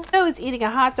taco, Pluto is eating a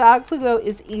hot dog, Pluto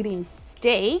is eating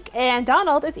steak, and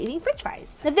Donald is eating french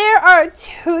fries. Now, there are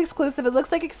 2 exclusive. It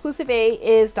looks like exclusive A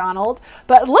is Donald,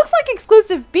 but it looks like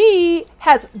exclusive B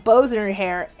has bows in her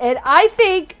hair, and I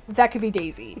think that could be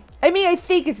Daisy. I mean, I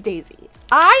think it's Daisy.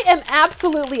 I am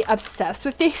absolutely obsessed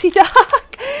with Daisy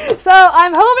Duck, so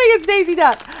I'm hoping it's Daisy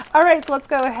Duck. All right, so let's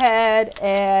go ahead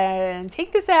and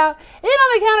take this out, and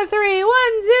on the count of 3, 1,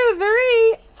 2,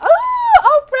 3. Oh,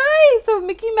 all right, so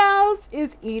Mickey Mouse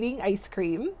is eating ice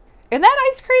cream. And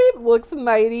that ice cream looks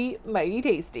mighty, mighty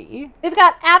tasty. We've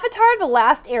got Avatar: The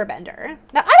Last Airbender.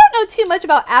 Now, I don't know too much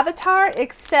about Avatar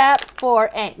except for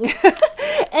Aang.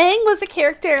 Aang was a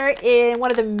character in one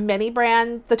of the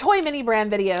the toy mini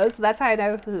brand videos. So that's how I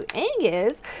know who Aang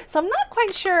is. So I'm not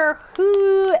quite sure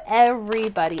who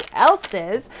everybody else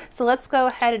is. So let's go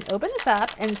ahead and open this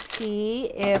up and see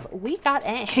if we got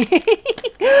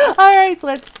Aang. All right, so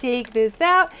let's take this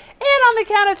out. And on the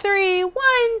count of 3, 1,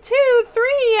 2,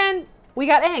 3, and we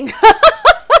got Aang.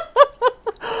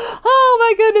 Oh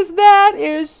my goodness, that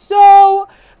is so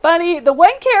funny. The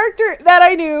one character that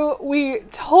I knew we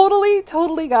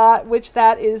totally got, which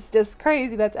that is just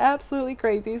crazy. That's absolutely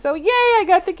crazy. So yay, I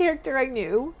got the character I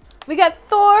knew. We got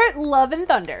Thor, Love and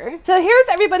Thunder. So here's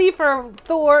everybody for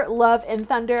Thor, Love and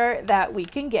Thunder that we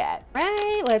can get.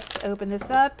 Right, let's open this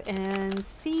up and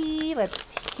see. Let's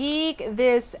take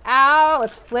this out.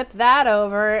 Let's flip that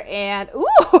over and ooh.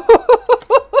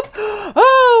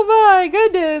 Oh my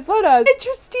goodness, what an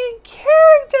interesting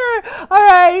character. All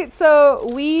right, so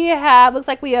we have, looks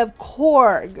like we have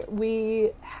Korg.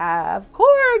 We have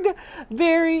Korg.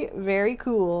 Very, very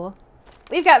cool.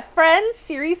 We've got Friends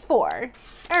Series 4.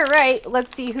 All right,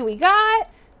 let's see who we got.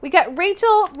 We got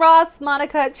Rachel, Ross,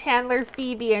 Monica, Chandler,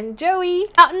 Phoebe, and Joey.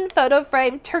 Mountain, photo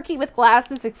frame, turkey with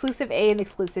glasses, exclusive A and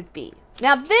exclusive B.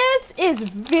 Now this is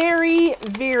very,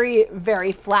 very,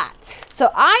 very flat. So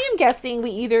I am guessing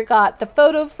we either got the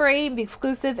photo frame, the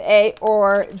exclusive A,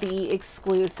 or the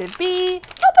exclusive B.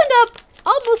 Opened up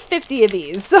almost 50 of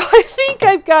these, so I think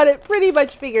I've got it pretty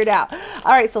much figured out.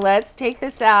 All right, so let's take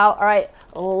this out. All right,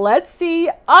 let's see.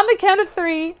 On the count of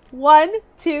 3, 1,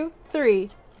 2, 3.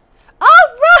 All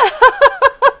right!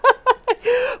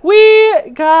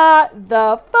 We got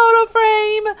the photo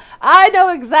frame. I know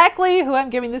exactly who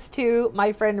I'm giving this to.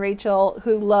 My friend Rachel,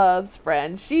 who loves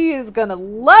Friends. She is gonna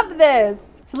love this.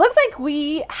 So it looks like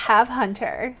we have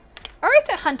Hunter. Or is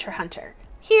it Hunter?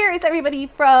 Here is everybody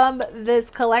from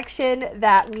this collection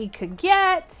that we could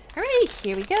get. All right,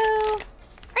 here we go. All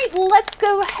right, let's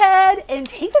go ahead and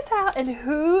take this out. And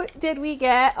who did we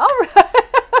get? All right.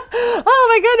 Oh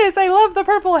my goodness, I love the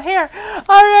purple hair.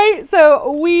 All right,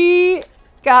 so we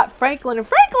got Franklin. And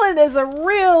Franklin is a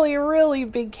really, really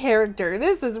big character.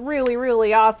 This is really,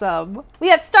 really awesome. We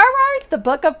have Star Wars, The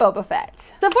Book of Boba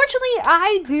Fett. So unfortunately,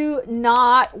 I do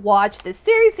not watch this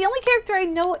series. The only character I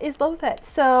know is Boba Fett.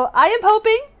 So I am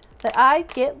hoping that I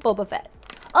get Boba Fett.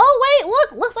 Oh wait,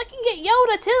 look, looks like you can get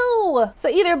Yoda too. So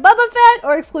either Boba Fett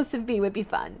or Exclusive B would be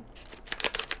fun.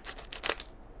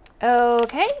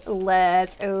 Okay,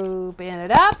 let's open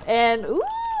it up. And ooh,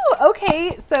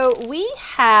 okay, so we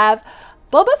have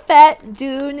Boba Fett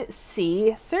Dune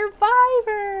Sea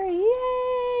Survivor.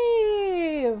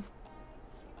 Yay!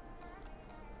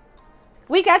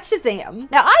 We got Shazam.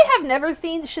 Now, I have never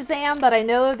seen Shazam, but I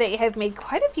know they have made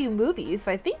quite a few movies,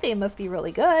 so I think they must be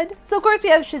really good. So, of course, we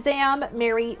have Shazam,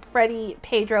 Mary, Freddy,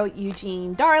 Pedro,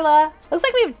 Eugene, Darla. Looks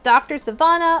like we have Dr.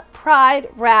 Savannah, Pride,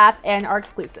 Wrath, and our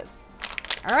exclusives.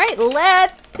 All right,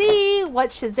 let's see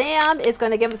what Shazam is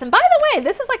going to give us. And by the way,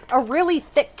 this is like a really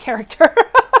thick character.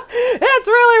 It's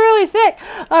really, really thick.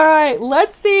 All right,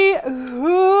 let's see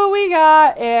who we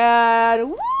got.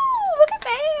 And woo, look at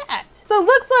that. So it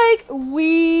looks like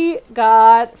we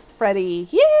got Freddy.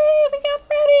 Yay, we got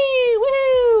Freddy.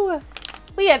 Woo.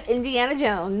 We have Indiana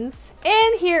Jones.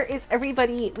 And here is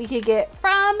everybody we could get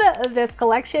from this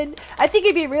collection. I think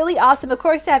it'd be really awesome, of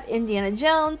course, to have Indiana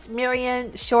Jones,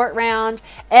 Marion, Short Round,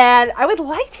 and I would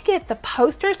like to get the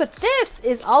posters, but this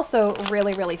is also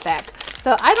really, really thick.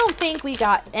 So I don't think we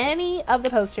got any of the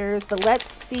posters, but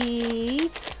let's see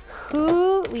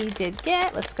who we did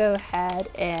get. Let's go ahead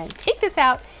and take this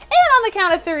out. And on the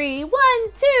count of 3, 1,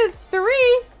 2,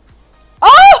 3.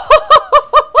 Oh!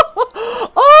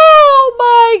 Oh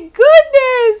my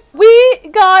goodness! We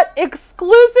got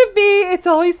exclusive B. It's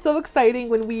always so exciting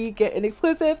when we get an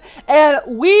exclusive. And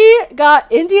we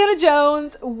got Indiana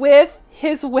Jones with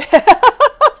his whip.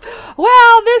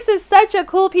 Wow, this is such a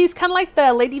cool piece. Kind of like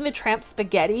the Lady and the Tramp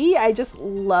spaghetti. I just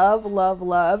love, love,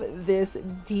 love this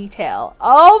detail.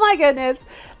 Oh my goodness.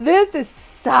 This is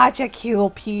such a cool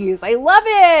piece. I love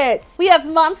it. We have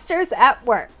Monsters at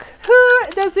Work. Who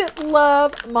doesn't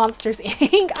love Monsters,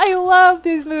 Inc? I love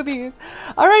these movies.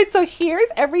 All right, so here's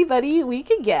everybody we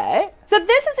can get. So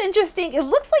this is interesting. It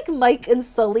looks like Mike and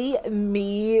Sully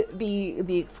may be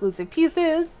the exclusive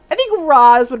pieces. I think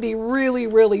Roz would be really,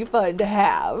 really fun to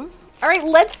have. All right,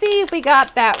 let's see if we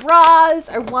got that Roz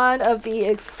or one of the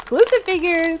exclusive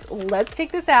figures. Let's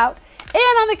take this out.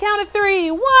 And on the count of 3,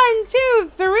 1,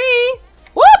 2, 3.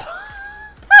 Whoop!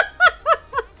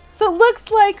 So it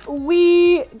looks like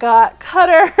we got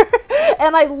Cutter.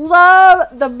 And I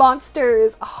love the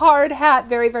Monsters hard hat.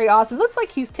 Very, very awesome. Looks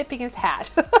like he's tipping his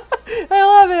hat. I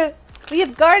love it. We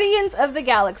have Guardians of the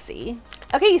Galaxy.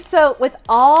 Okay, so with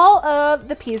all of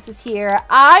the pieces here,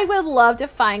 I would love to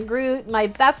find Groot. My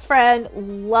best friend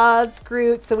loves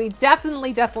Groot, so we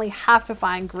definitely have to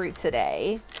find Groot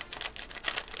today.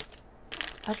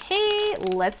 Okay,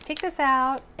 let's take this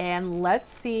out and let's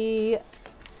see.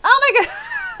 Oh my god.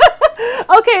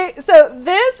 Okay, so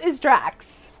this is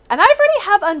Drax. And I already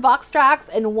have unboxed Drax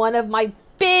in one of my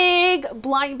big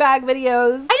blind bag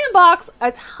videos. I unbox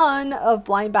a ton of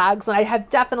blind bags, and I have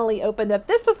definitely opened up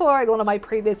this before in one of my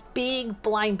previous big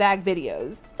blind bag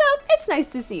videos. So it's nice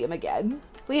to see him again.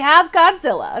 We have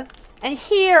Godzilla, and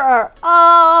here are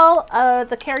all of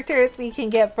the characters we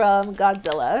can get from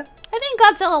Godzilla. I think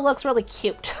Godzilla looks really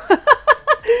cute.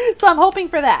 So I'm hoping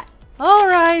for that. All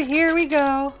right, here we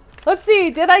go. Let's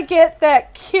see, did I get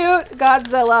that cute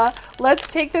Godzilla? Let's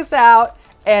take this out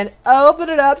and open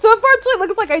it up. So unfortunately, it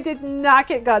looks like I did not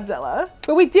get Godzilla,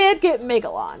 but we did get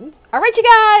Megalon. All right, you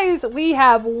guys, we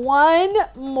have one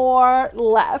more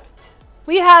left.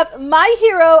 We have My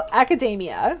Hero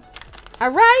Academia. All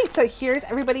right, so here's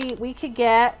everybody we could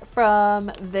get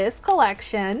from this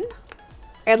collection.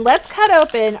 And let's cut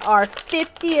open our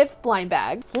 50th blind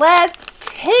bag. Let's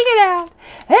take it out.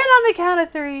 And on the count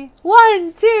of 3,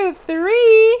 1, 2,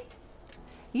 3.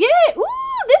 Yeah,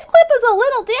 ooh, this clip is a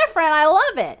little different. I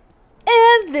love it.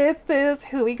 And this is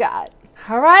who we got.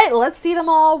 All right, let's see them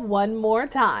all one more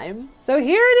time. So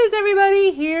here it is,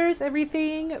 everybody. Here's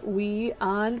everything we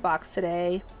unboxed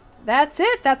today. That's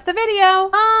it. That's the video.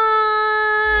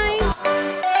 Bye.